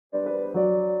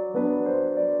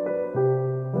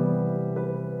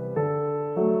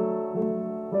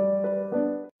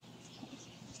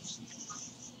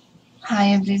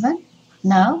Hi everyone.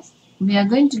 Now we are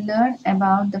going to learn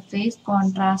about the phase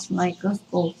contrast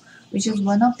microscope, which is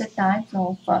one of the types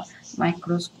of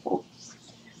microscope.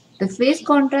 The phase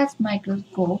contrast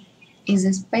microscope is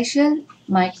a special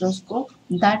microscope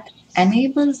that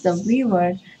enables the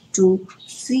viewer to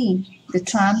see the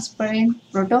transparent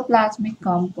protoplasmic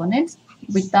components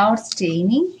without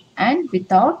staining and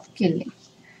without killing.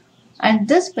 And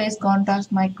this phase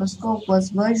contrast microscope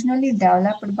was originally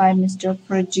developed by Mr.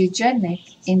 Friedrich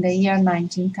in the year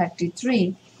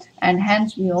 1933, and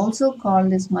hence we also call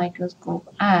this microscope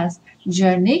as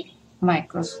Jernik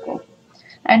microscope.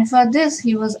 And for this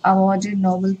he was awarded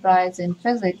Nobel Prize in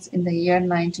Physics in the year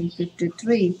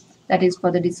 1953, that is for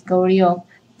the discovery of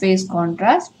phase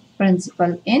contrast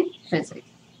principle in physics.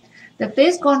 The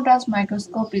phase contrast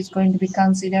microscope is going to be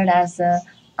considered as the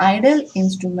ideal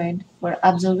instrument for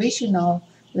observation of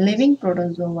living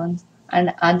protozoans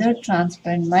and other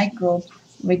transparent microbes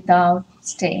without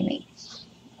staining.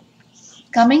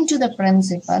 Coming to the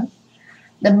principle,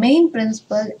 the main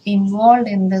principle involved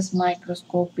in this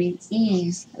microscopy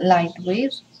is light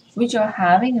waves, which are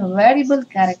having a variable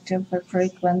character for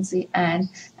frequency and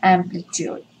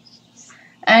amplitude.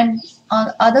 And on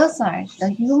the other side, the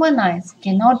human eyes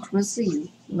cannot receive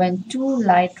when two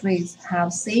light rays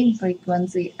have same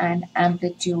frequency and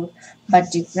amplitude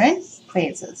but different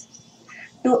phases.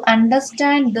 To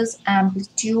understand this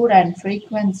amplitude and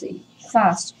frequency,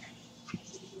 first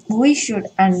we should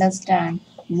understand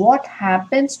what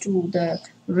happens to the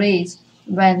rays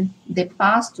when they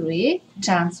pass through a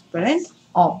transparent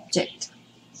object.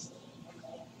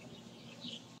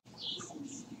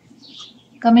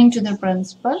 Coming to the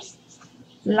principle,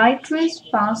 light rays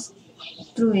pass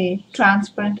through a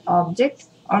transparent object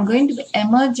are going to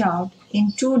emerge out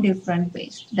in two different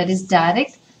ways, that is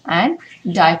direct and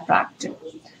diffractive.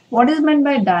 What is meant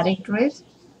by direct rays?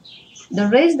 The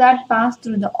rays that pass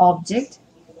through the object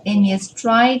in a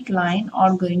straight line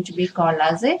are going to be called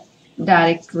as a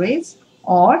direct rays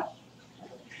or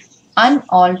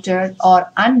unaltered or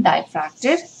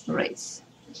undiffracted rays.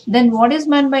 Then what is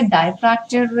meant by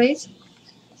diffracted rays?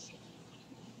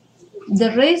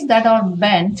 The rays that are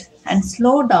bent and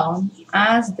slow down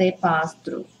as they pass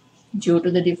through due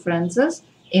to the differences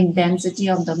in density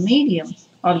of the medium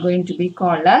are going to be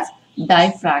called as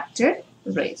diffracted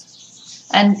rays.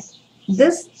 And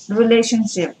this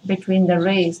relationship between the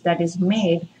rays that is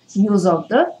made use of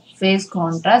the phase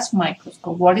contrast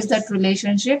microscope. What is that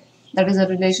relationship? That is a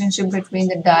relationship between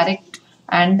the direct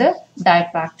and the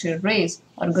diffracted rays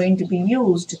are going to be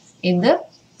used in the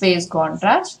phase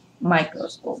contrast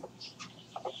microscope.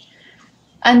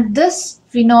 And this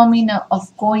phenomena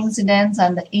of coincidence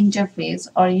and the interface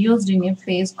are used in a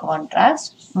phase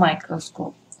contrast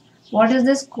microscope. What is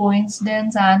this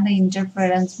coincidence and the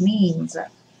interference means?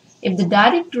 If the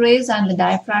direct rays and the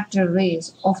diffracted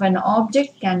rays of an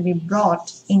object can be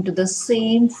brought into the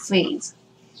same phase,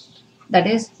 that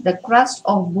is, the crust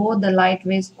of both the light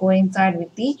rays coincide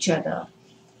with each other,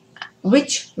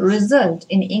 which result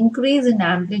in increase in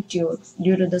amplitude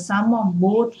due to the sum of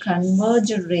both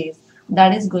converged rays,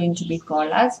 that is going to be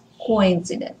called as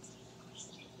coincidence.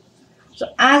 So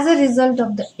as a result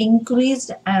of the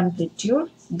increased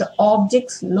amplitude, the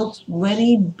objects look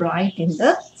very bright in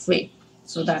the phase.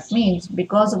 So that means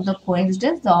because of the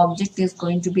coincidence, the object is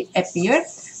going to be appear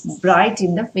bright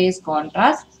in the phase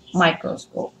contrast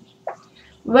microscope.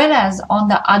 Whereas on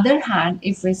the other hand,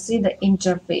 if we see the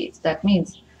interface, that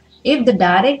means if the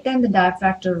direct and the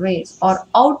diffracted rays are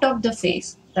out of the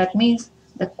phase, that means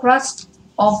the crust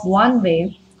of one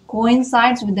wave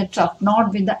coincides with the trough,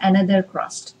 not with the another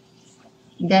crust,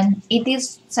 then it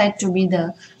is said to be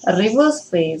the reverse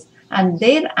phase and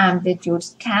their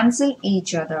amplitudes cancel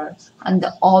each other and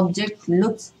the object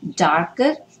looks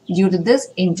darker due to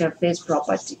this interface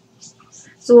property.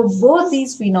 So both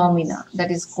these phenomena, that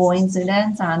is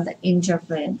coincidence and the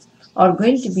interference, are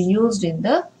going to be used in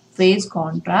the phase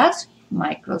contrast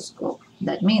microscope.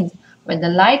 That means when the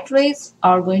light rays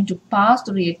are going to pass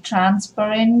through a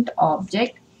transparent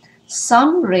object,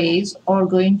 some rays are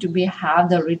going to have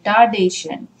the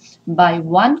retardation by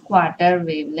 1/4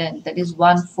 wavelength, that is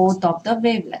 1/4 of the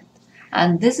wavelength,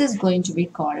 and this is going to be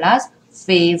called as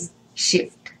phase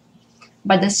shift.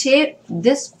 But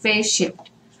this phase shift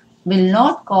will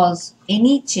not cause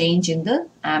any change in the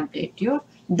amplitude,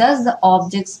 thus the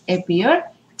objects appear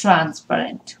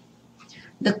transparent.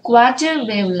 The quarter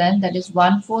wavelength, that is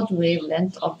 1/4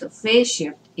 wavelength of the phase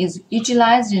shift, is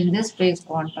utilized in this phase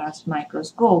contrast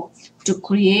microscope to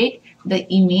create the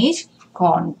image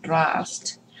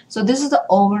contrast. So this is the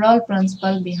overall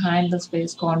principle behind the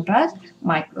phase contrast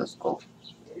microscope.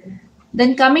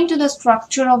 Then coming to the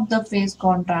structure of the phase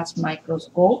contrast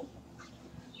microscope.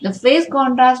 The phase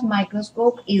contrast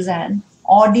microscope is an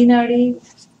ordinary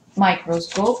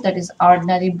microscope, that is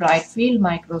ordinary bright field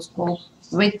microscope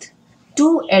with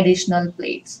two additional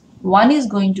plates. One is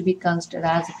going to be considered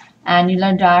as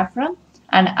annular diaphragm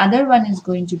and other one is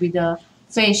going to be the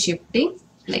phase shifting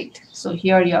plate. So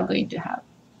here you are going to have.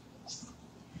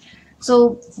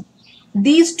 So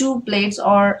these two plates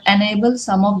enable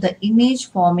some of the image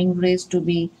forming rays to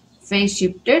be phase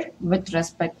shifted with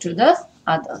respect to the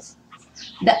others.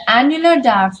 The annular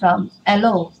diaphragm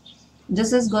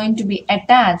this is going to be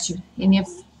attached in a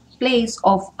place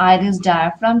of iris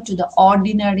diaphragm to the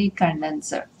ordinary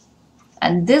condenser,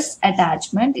 and this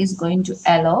attachment is going to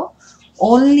allow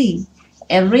only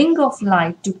a ring of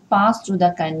light to pass through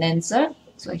the condenser.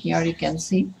 So here you can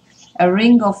see a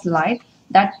ring of light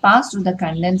that pass through the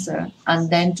condenser and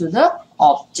then to the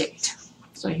object.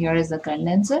 So here is the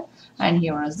condenser and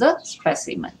here is the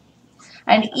specimen.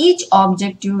 And each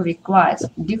objective requires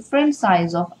different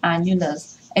size of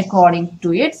annulus according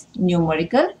to its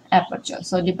numerical aperture.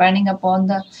 So depending upon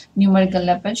the numerical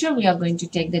aperture, we are going to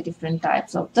take the different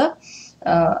types of the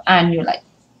annuli.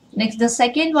 Next, the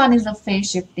second one is the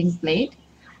phase shifting plate,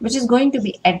 which is going to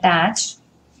be attached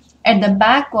at the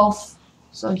back of,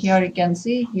 so here you can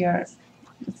see here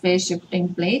the phase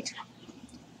shifting plate.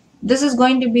 This is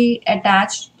going to be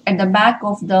attached at the back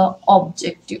of the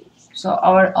objective. So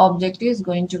our objective is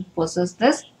going to possess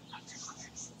this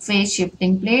phase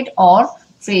shifting plate or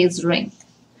phase ring,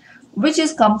 which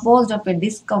is composed of a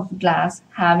disc of glass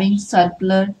having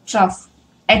circular trough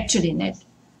etched in it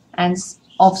and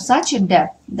of such a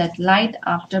depth that light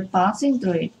after passing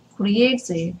through it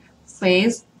creates a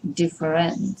phase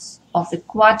difference of a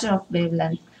quarter of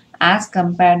wavelength as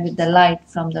compared with the light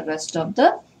from the rest of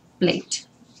the plate.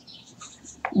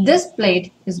 This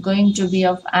plate is going to be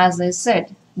of, as I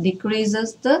said,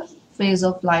 decreases the phase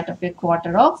of light of a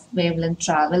quarter of wavelength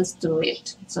travels through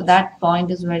it. So that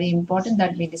point is very important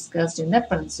that we discussed in the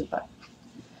principle.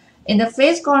 In the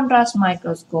phase contrast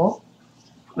microscope,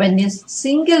 when this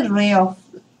single ray of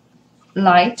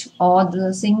light or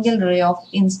the single ray of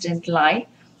instant light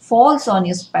falls on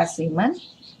a specimen,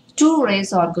 two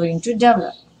rays are going to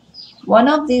develop. One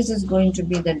of these is going to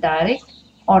be the direct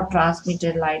or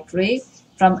transmitted light ray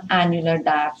from annular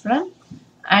diaphragm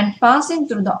and passing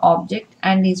through the object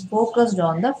and is focused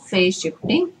on the phase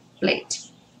shifting plate.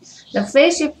 The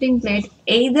phase shifting plate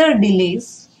either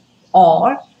delays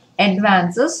or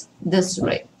advances this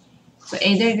ray. So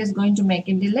either it is going to make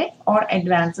a delay or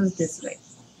advances this ray.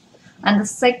 And the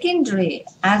second ray,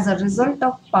 as a result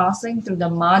of passing through the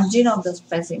margin of the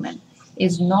specimen,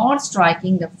 is not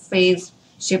striking the phase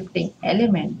shifting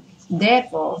element.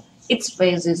 Therefore, its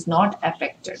phase is not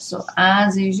affected. So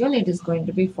as usual, it is going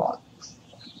to be false.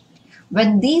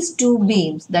 When these two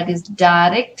beams, that is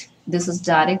direct, this is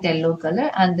direct yellow color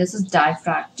and this is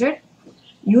diffracted,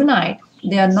 unite,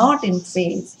 they are not in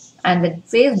phase and the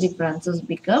phase differences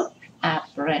become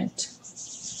apparent.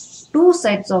 Two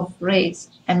sets of rays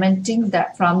emitting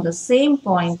from the same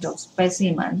point of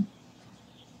specimen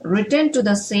return to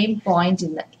the same point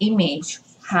in the image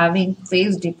having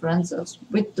phase differences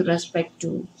with respect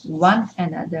to one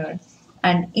another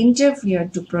and interfere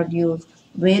to produce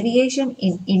variation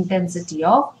in intensity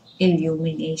of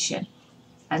illumination,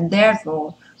 and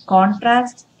therefore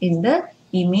contrast in the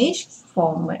image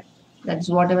format. That is,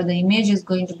 whatever the image is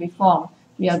going to be formed,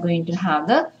 we are going to have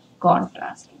the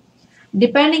contrast.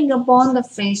 Depending upon the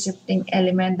phase shifting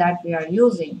element that we are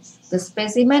using, the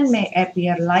specimen may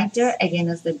appear lighter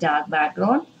against the dark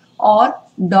background or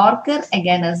darker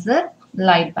against the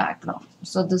light background.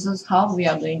 So this is how we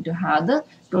are going to have the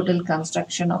total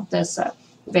construction of this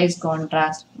phase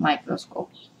contrast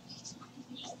microscope.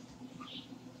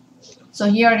 So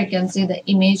here you can see the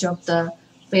image of the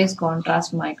phase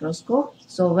contrast microscope.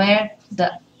 So where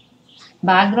the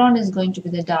background is going to be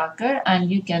the darker and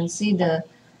you can see the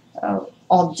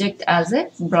object as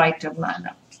a brighter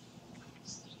manner.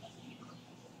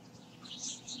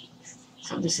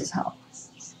 So this is how.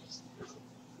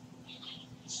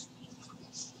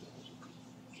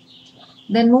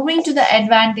 Then moving to the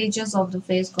advantages of the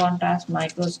phase contrast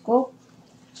microscope.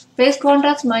 Phase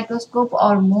contrast microscope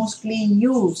are mostly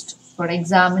used for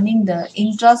examining the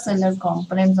intracellular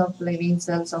components of living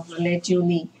cells of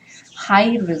relatively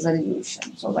high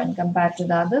resolution. So when compared to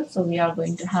the others, so we are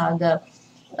going to have the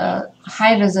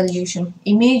high resolution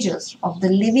images of the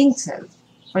living cells.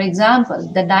 For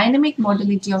example, the dynamic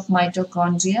motility of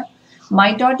mitochondria,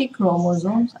 mitotic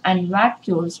chromosomes and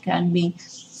vacuoles can be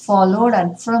followed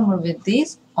and filmed with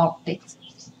these optics.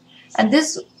 And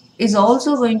this is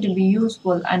also going to be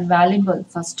useful and valuable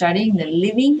for studying the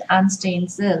living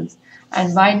unstained cells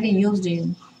and widely used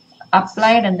in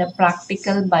applied and the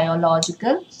practical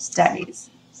biological studies.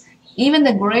 Even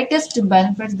the greatest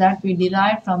benefits that we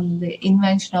derive from the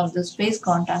invention of the space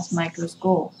contrast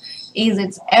microscope is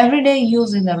its everyday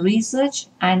use in the research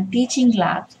and teaching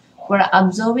labs for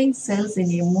observing cells in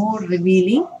a more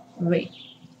revealing way.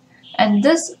 And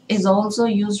this is also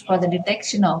used for the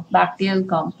detection of bacterial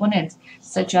components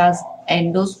such as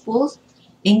endospores,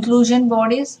 inclusion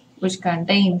bodies, which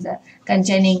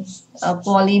containing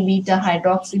poly-beta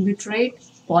hydroxybutyrate,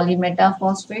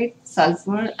 polymetaphosphate,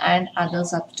 sulfur, and other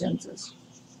substances.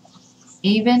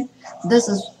 Even this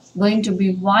is going to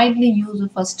be widely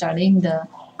used for studying the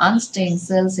unstained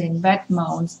cells in wet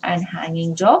mounts and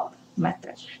hanging job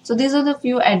method. So these are the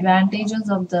few advantages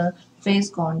of the phase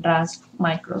contrast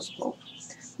microscope.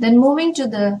 Then moving to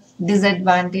the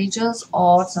disadvantages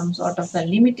or some sort of the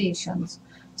limitations.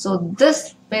 So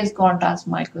this phase contrast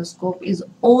microscope is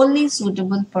only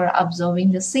suitable for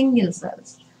observing the single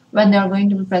cells when they are going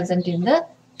to be present in the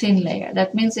thin layer.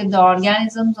 That means if the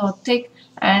organisms are thick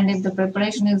and if the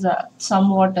preparation is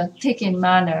somewhat thick in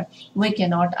manner, we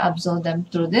cannot observe them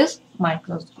through this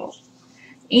microscope.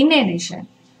 In addition,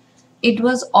 it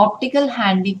was optical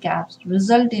handicaps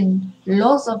result in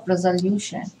loss of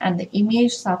resolution and the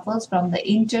image suffers from the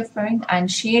interfering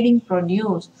and shading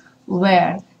produced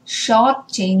where short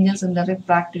changes in the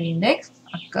refractive index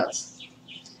occurs.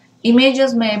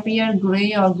 Images may appear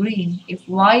gray or green if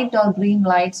white or green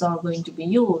lights are going to be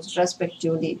used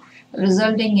respectively,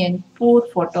 resulting in poor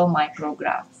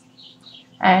photomicrograph.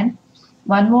 And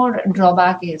one more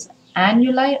drawback is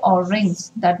annuli or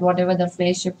rings, that whatever the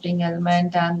phase shifting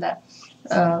element and the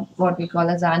what we call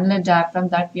as annular diaphragm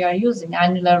that we are using,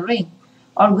 annular ring,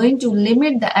 are going to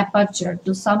limit the aperture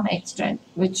to some extent,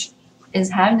 which is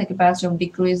having the capacity of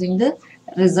decreasing the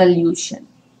resolution.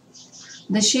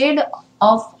 The shade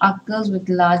off occurs with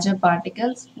larger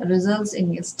particles, results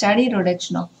in a steady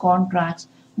reduction of contrast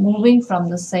moving from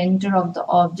the center of the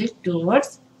object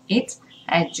towards its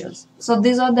edges. So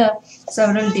these are the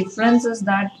several differences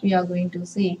that we are going to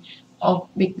see of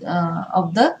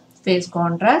the phase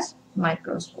contrast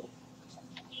microscope.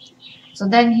 So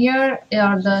then here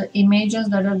are the images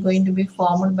that are going to be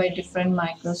formed by different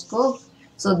microscopes.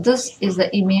 So this is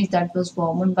the image that was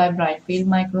formed by bright field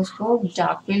microscope,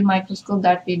 dark field microscope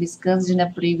that we discussed in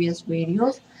the previous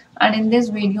videos. And in this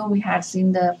video we had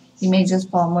seen the images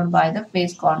formed by the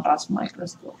phase contrast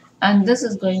microscope. And this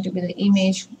is going to be the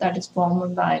image that is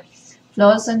formed by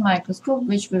fluorescent microscope,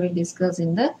 which we will discuss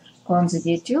in the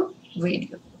consecutive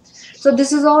video. So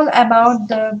this is all about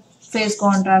the phase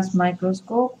contrast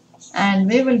microscope, and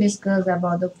we will discuss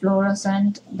about the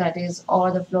fluorescent, that is,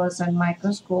 or the fluorescent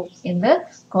microscope in the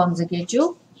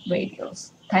consecutive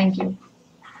videos. Thank you.